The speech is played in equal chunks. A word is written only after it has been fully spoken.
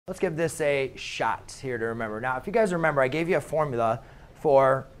let's give this a shot here to remember. Now, if you guys remember, I gave you a formula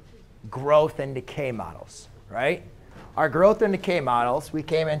for growth and decay models, right? Our growth and decay models, we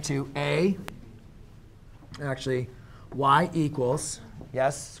came into actually, y equals,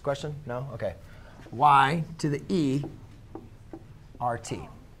 yes, question? No? OK. Y to the e RT.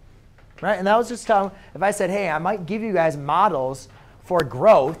 Right? And that was just telling, if I said, hey, I might give you guys models for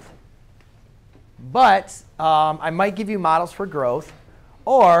growth, but I might give you models for growth.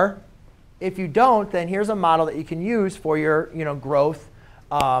 Or if you don't, then here's a model that you can use for your growth,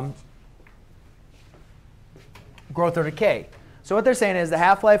 growth or decay. So what they're saying is the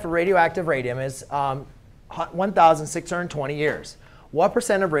half-life of radioactive radium is 1,620 years. What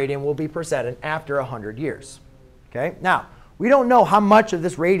percent of radium will be presented after 100 years? Okay? Now, we don't know how much of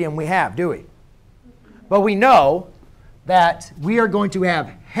this radium we have, do we? But we know that we are going to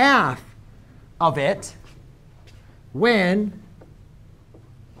have half of it when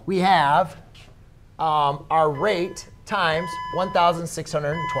we have our rate times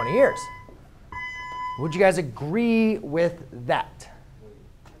 1,620 years. Would you guys agree with that?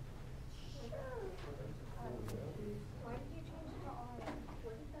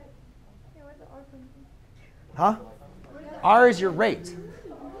 Huh? R is your rate.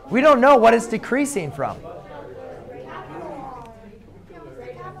 We don't know what it's decreasing from.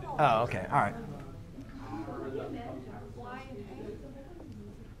 Oh, OK. All right.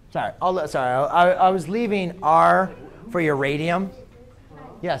 Sorry. I was leaving R for your radium.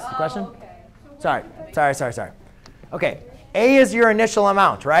 Yes, the question? Sorry. OK. A is your initial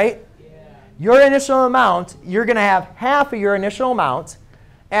amount, right? Your initial amount, you're going to have half of your initial amount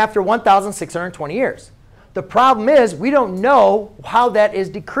after 1,620 years. The problem is we don't know how that is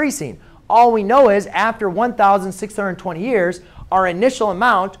decreasing. All we know is after 1,620 years, our initial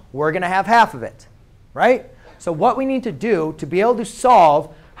amount, we're going to have half of it, right? So what we need to do to be able to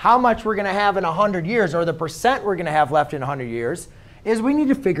solve how much we're going to have in 100 years, or the percent we're going to have left in 100 years, is we need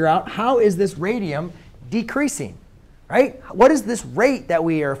to figure out how is this radium decreasing, right? What is this rate that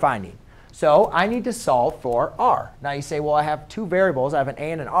we are finding? So I need to solve for R. Now you say, well, I have two variables. I have an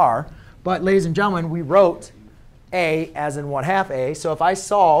A and an R. But ladies and gentlemen, we wrote A as in 1/2 A. So if I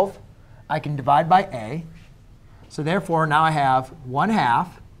solve, I can divide by A. So therefore, now I have 1/2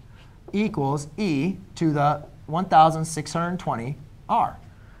 equals E to the 1,620 R.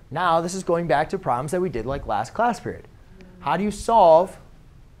 Now this is going back to problems that we did like last class period. How do you solve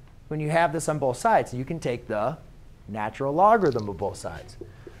when you have this on both sides? You can take the natural logarithm of both sides.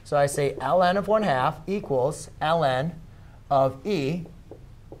 So I say ln of 1/2 equals ln of E.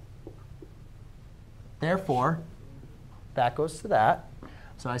 Therefore, that goes to that.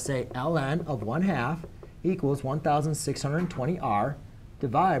 So I say ln of 1/2 equals 1,620 R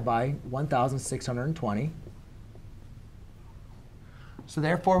divided by 1,620. So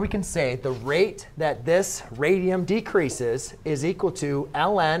therefore, we can say the rate that this radium decreases is equal to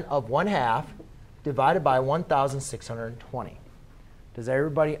ln of 1/2 divided by 1,620. Does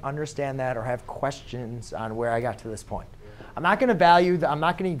everybody understand that or have questions on where I got to this point? I'm not going to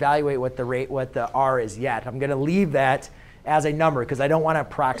evaluate what the R is yet. I'm going to leave that as a number because I don't want to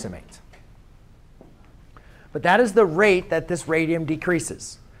approximate. But that is the rate that this radium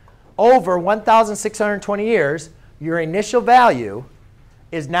decreases. Over 1,620 years, your initial value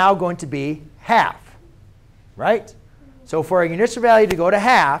is now going to be half, right? So for an initial value to go to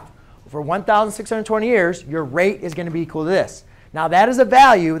half, for 1,620 years, your rate is going to be equal to this. Now that is a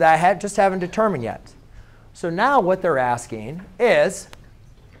value that I just haven't determined yet. So now what they're asking is,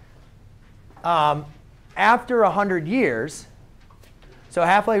 after 100 years, so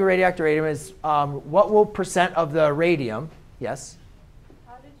half-life of radioactive radium is what will percent of the radium? Yes?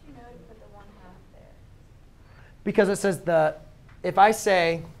 How did you know to put the 1/2 there? Because it says if I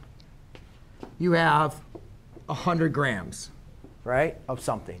say you have 100 grams, right, of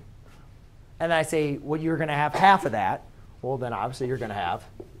something, and I say well, you're going to have half of that, well, then obviously you're going to have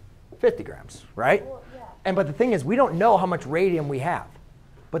 50 grams, right? Well, yeah. But the thing is, we don't know how much radium we have.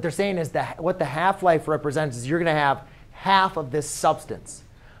 What they're saying is that what the half-life represents is you're going to have half of this substance.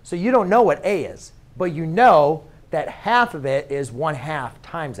 So you don't know what A is, but you know that half of it is 1/2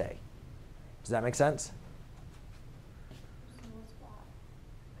 times A. Does that make sense? So what's Y?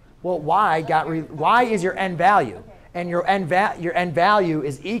 Well, Y is your n value. Okay. And your n value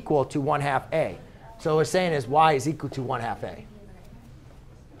is equal to 1/2 A. So what we're saying is Y is equal to 1/2 A.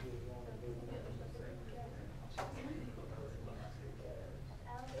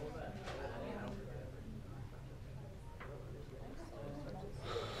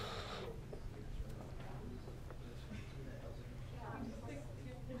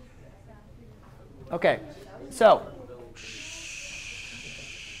 OK, so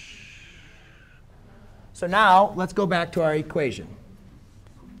So now let's go back to our equation.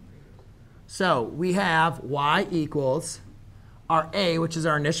 So we have y equals our A, which is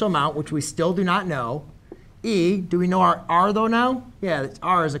our initial amount, which we still do not know. E, do we know our R though now? Yeah,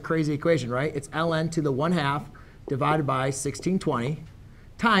 R is a crazy equation, right? It's ln to the 1/2 divided by 1620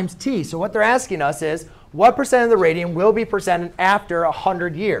 times T. So what they're asking us is, what percent of the radium will be presented after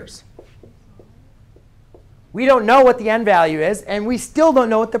 100 years? We don't know what the end value is, and we still don't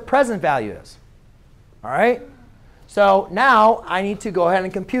know what the present value is. All right? So now I need to go ahead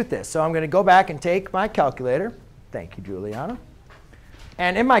and compute this. So I'm going to go back and take my calculator. Thank you, Juliana.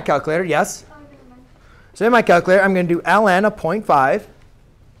 And in my calculator, yes? So in my calculator, I'm going to do ln of 0.5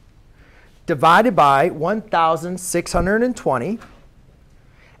 divided by 1,620.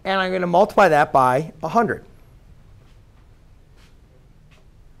 And I'm going to multiply that by 100.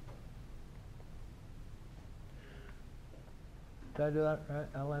 Did I do that right?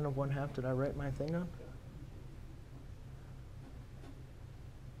 ln of 1/2. Did I write my thing down?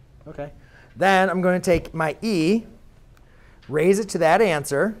 OK. Then I'm going to take my E, raise it to that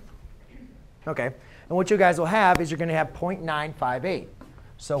answer. OK. And what you guys will have is you're going to have 0.958.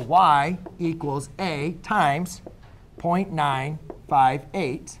 So y equals A times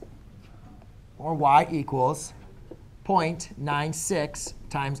 0.958, or y equals 0.96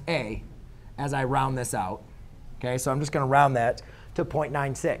 times A as I round this out. OK, so I'm just going to round that to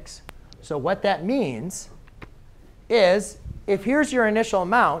 0.96. So what that means is, if here's your initial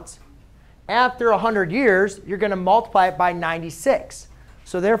amount, after 100 years, you're going to multiply it by 96.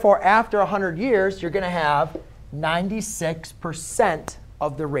 So therefore, after 100 years, you're going to have 96%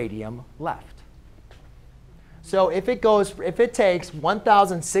 of the radium left. So if it takes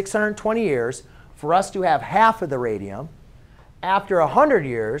 1,620 years for us to have half of the radium, after 100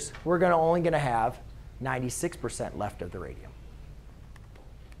 years, we're only going to have 96% left of the radium.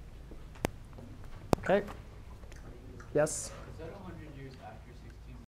 OK? Yes?